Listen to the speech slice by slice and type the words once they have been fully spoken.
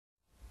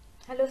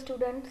Hello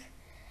students,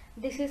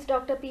 this is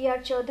Dr. P.R.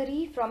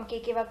 Chaudhary from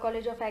KKV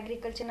College of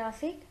Agriculture,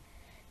 Nasik.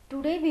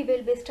 Today we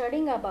will be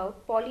studying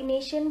about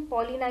pollination,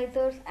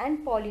 pollinizers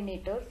and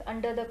pollinators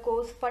under the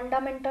course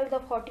Fundamentals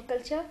of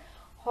Horticulture,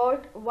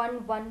 HORT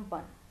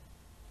 111.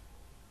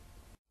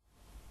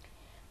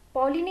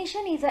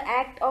 Pollination is an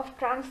act of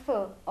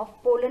transfer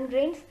of pollen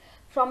grains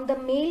from the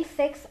male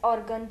sex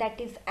organ, that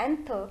is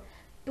anther,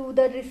 to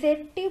the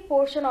receptive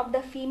portion of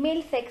the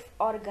female sex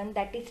organ,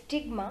 that is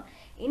stigma,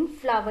 in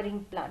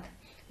flowering plants.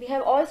 We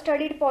have all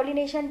studied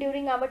pollination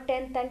during our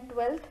 10th and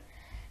 12th.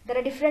 There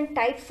are different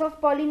types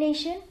of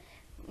pollination,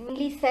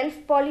 mainly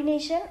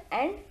self-pollination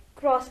and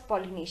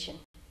cross-pollination.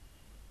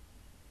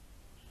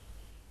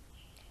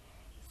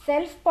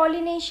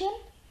 Self-pollination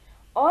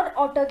or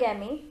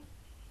autogamy,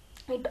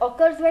 it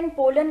occurs when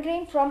pollen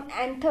grain from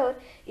anther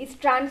is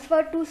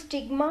transferred to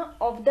stigma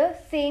of the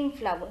same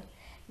flower.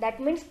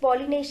 That means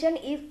pollination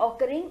is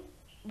occurring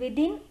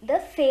within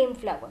the same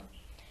flower.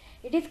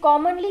 It is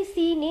commonly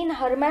seen in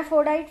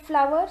hermaphrodite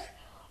flowers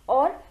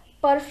or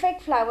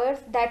perfect flowers.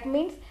 That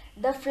means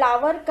the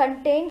flower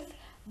contains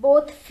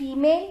both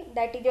female,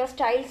 that is your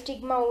style,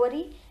 stigma,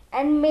 ovary,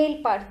 and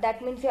male parts,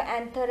 that means your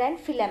anther and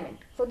filament.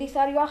 So these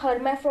are your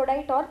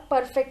hermaphrodite or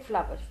perfect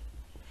flowers.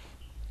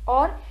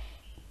 Or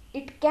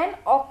it can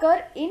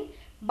occur in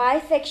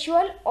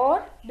bisexual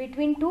or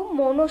between two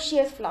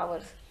monoecious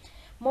flowers.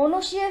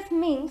 Monoecious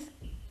means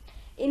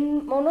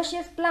in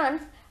monoecious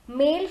plants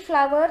male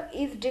flower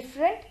is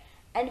different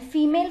and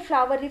female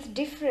flower is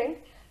different,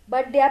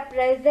 but they are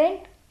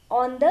present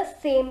on the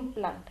same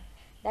plant.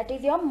 That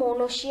is your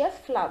monoecious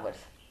flowers.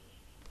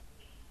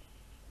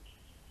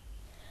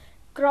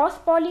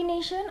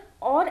 Cross-pollination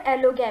or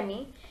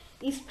allogamy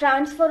is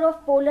transfer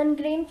of pollen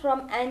grain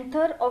from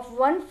anther of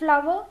one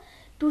flower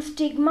to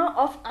stigma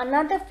of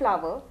another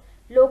flower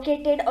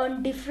located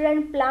on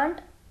different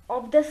plant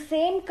of the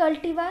same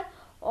cultivar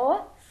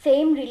or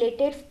same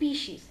related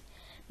species.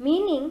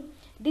 Meaning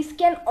this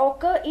can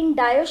occur in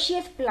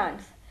dioecious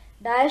plants.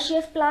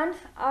 Dioecious plants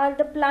are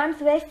the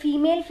plants where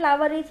female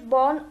flower is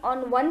born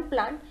on one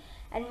plant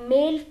and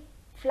male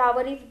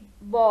flower is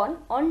born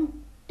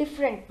on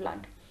different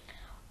plant.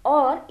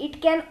 Or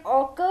it can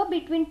occur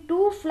between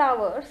two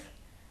flowers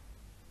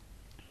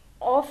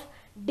of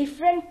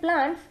different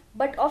plants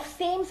but of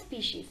same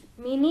species,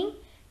 meaning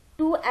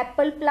two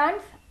apple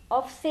plants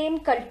of same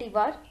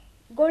cultivar,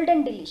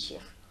 golden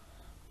delicious.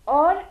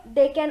 Or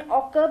they can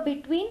occur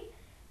between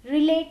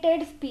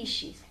related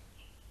species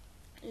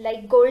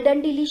like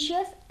golden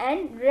delicious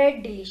and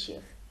red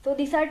delicious. So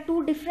these are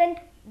two different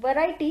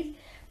varieties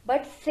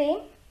but same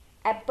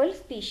apple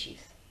species.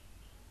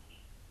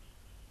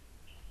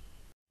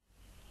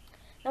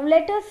 Now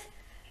let us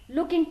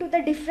look into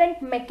the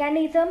different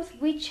mechanisms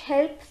which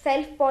help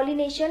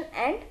self-pollination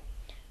and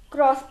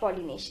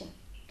cross-pollination.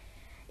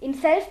 In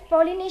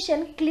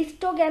self-pollination,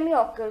 cleistogamy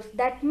occurs.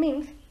 That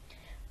means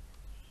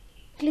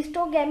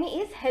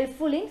cleistogamy is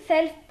helpful in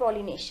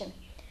self-pollination.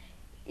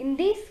 In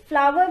this,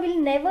 flower will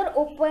never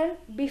open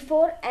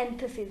before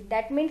anthesis.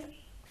 That means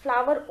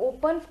flower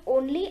opens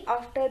only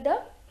after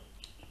the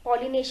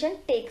pollination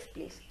takes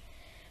place.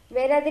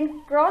 Whereas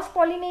in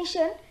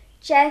cross-pollination,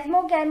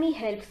 chasmogamy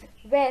helps,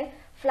 where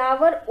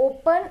flower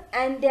open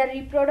and their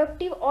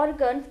reproductive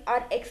organs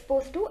are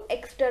exposed to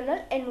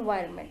external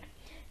environment.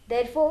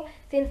 Therefore,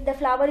 since the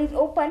flower is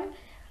open,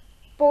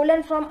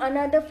 pollen from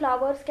another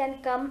flowers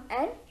can come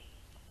and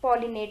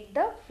pollinate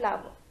the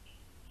flower.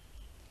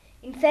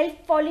 In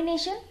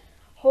self-pollination,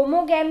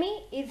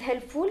 homogamy is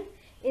helpful.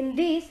 In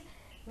this,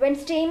 when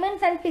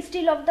stamens and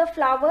pistil of the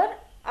flower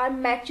are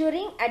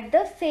maturing at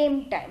the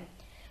same time.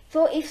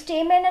 So if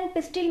stamen and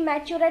pistil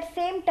mature at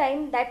same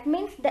time, that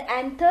means the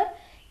anther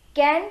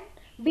can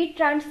be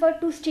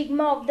transferred to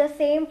stigma of the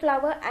same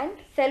flower and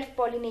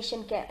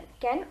self-pollination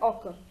can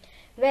occur.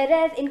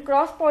 Whereas in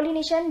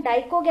cross-pollination,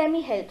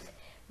 dichogamy helps,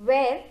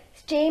 where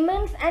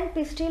stamens and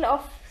pistil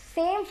of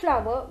same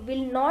flower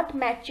will not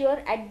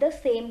mature at the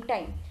same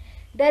time.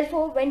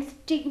 Therefore, when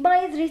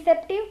stigma is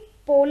receptive,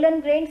 pollen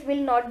grains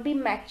will not be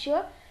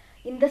mature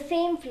in the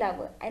same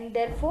flower, and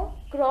therefore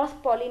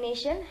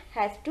cross-pollination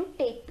has to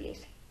take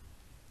place.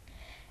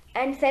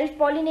 And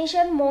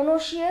self-pollination,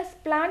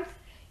 monoecious plants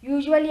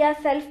usually are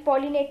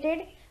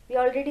self-pollinated. We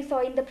already saw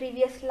in the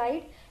previous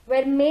slide,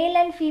 where male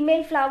and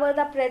female flowers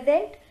are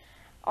present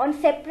on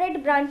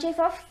separate branches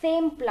of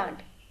same plant.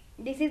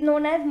 This is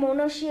known as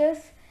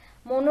monoecious,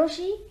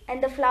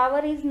 and the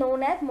flower is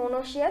known as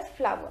monoecious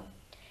flower.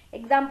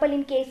 Example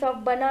in case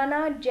of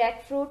banana,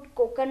 jackfruit,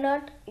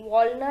 coconut,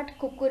 walnut,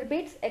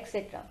 cucurbits,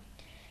 etc.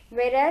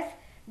 Whereas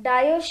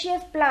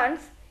dioecious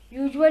plants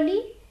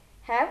usually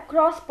have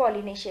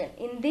cross-pollination.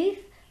 In these,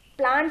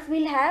 plants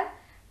will have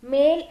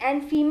male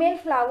and female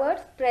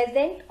flowers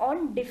present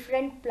on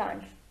different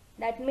plants.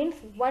 That means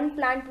one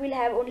plant will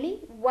have only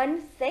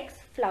one sex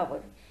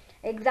flower.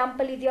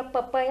 Example is your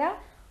papaya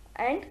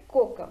and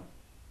coca.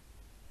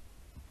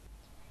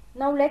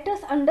 Now let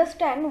us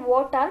understand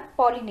what are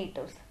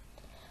pollinators.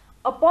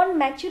 Upon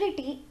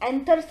maturity,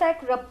 anther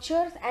sac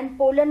ruptures and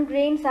pollen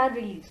grains are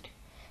released.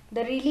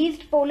 The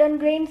released pollen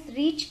grains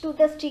reach to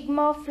the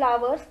stigma of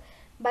flowers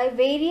by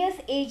various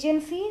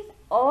agencies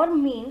or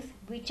means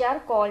which are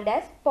called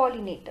as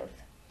pollinators.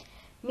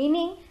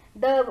 Meaning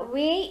the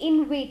way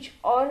in which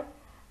or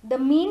the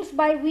means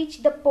by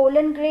which the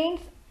pollen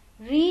grains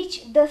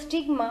reach the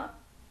stigma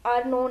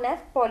are known as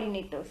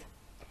pollinators.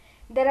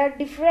 There are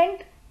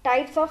different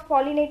types of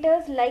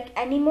pollinators like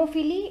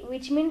anemophily,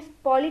 which means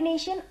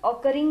pollination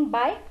occurring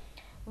by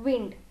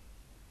wind.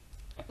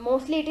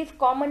 Mostly it is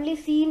commonly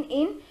seen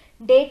in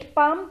date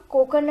palm,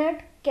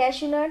 coconut,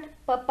 cashew nut,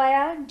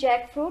 papaya,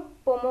 jackfruit,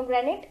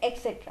 pomegranate,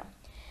 etc.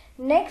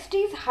 Next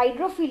is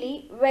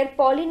hydrophily, where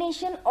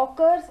pollination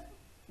occurs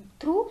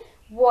through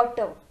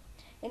water.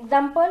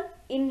 Example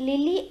in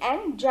lily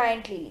and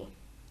giant lily.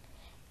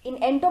 In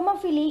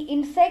entomophily,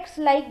 insects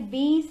like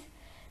bees,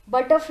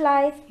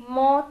 butterflies,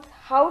 moths,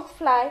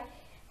 housefly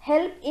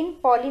help in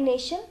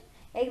pollination.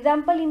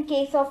 Example in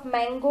case of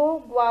mango,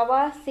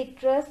 guava,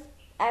 citrus,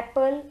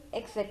 apple,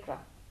 etc.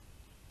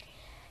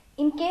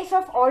 In case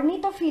of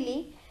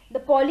ornithophily, the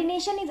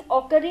pollination is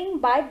occurring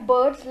by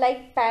birds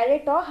like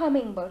parrot or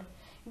hummingbird.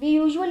 We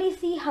usually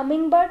see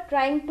hummingbird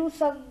trying to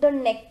suck the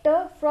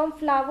nectar from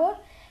flower,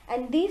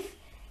 and this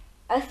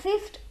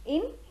assists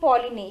in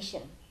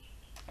pollination.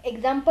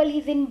 Example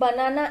is in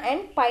banana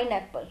and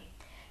pineapple.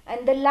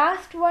 And the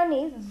last one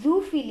is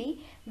zoophily,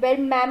 where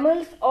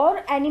mammals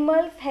or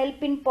animals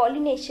help in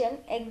pollination.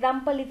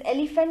 Example is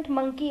elephant,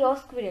 monkey or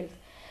squirrels.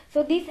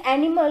 So these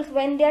animals,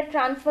 when they are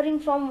transferring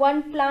from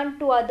one plant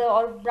to other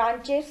or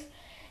branches,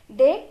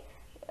 they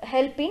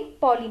help in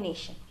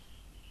pollination.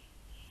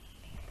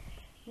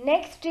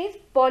 Next is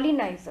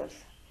pollinizers.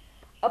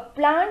 A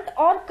plant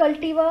or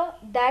cultivar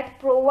that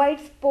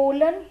provides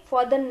pollen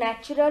for the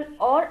natural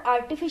or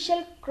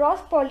artificial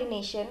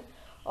cross-pollination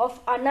of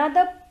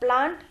another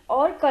plant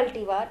or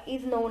cultivar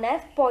is known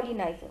as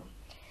pollinizer.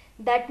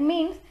 That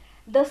means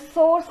the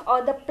source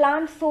or the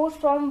plant source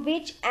from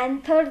which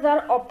anthers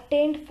are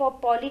obtained for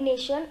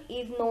pollination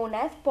is known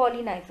as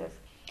pollinizers.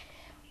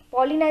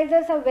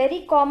 Pollinizers are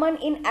very common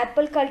in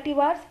apple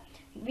cultivars,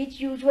 which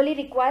usually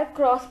require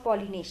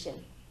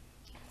cross-pollination.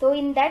 So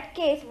in that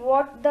case,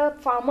 what the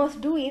farmers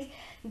do is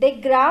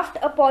they graft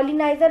a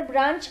pollinizer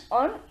branch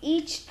on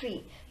each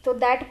tree. So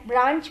that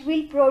branch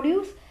will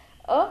produce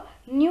a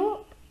new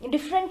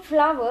different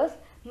flowers,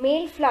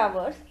 male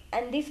flowers,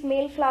 and these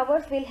male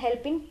flowers will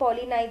help in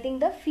pollinizing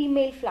the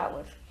female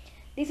flowers.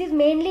 This is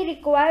mainly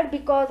required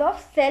because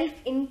of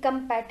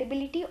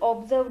self-incompatibility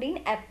observed in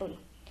apple.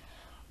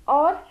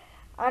 Or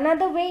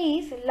another way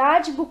is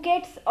large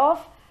bouquets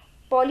of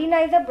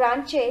pollinizer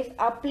branches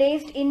are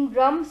placed in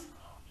drums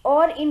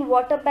or in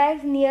water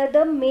bags near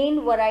the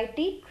main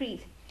variety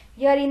trees.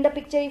 Here in the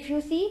picture, if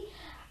you see,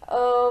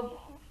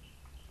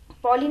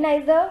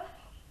 pollinizer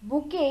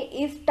bouquet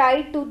is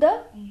tied to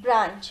the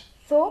branch.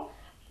 So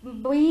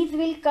bees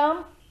will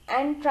come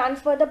and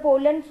transfer the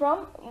pollen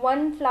from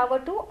one flower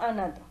to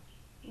another.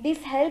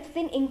 This helps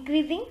in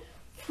increasing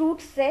fruit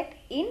set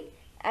in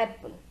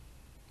apple.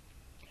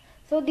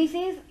 So this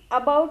is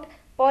about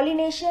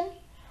pollination,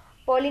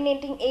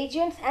 pollinating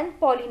agents and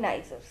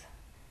pollinizers.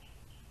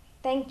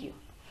 Thank you.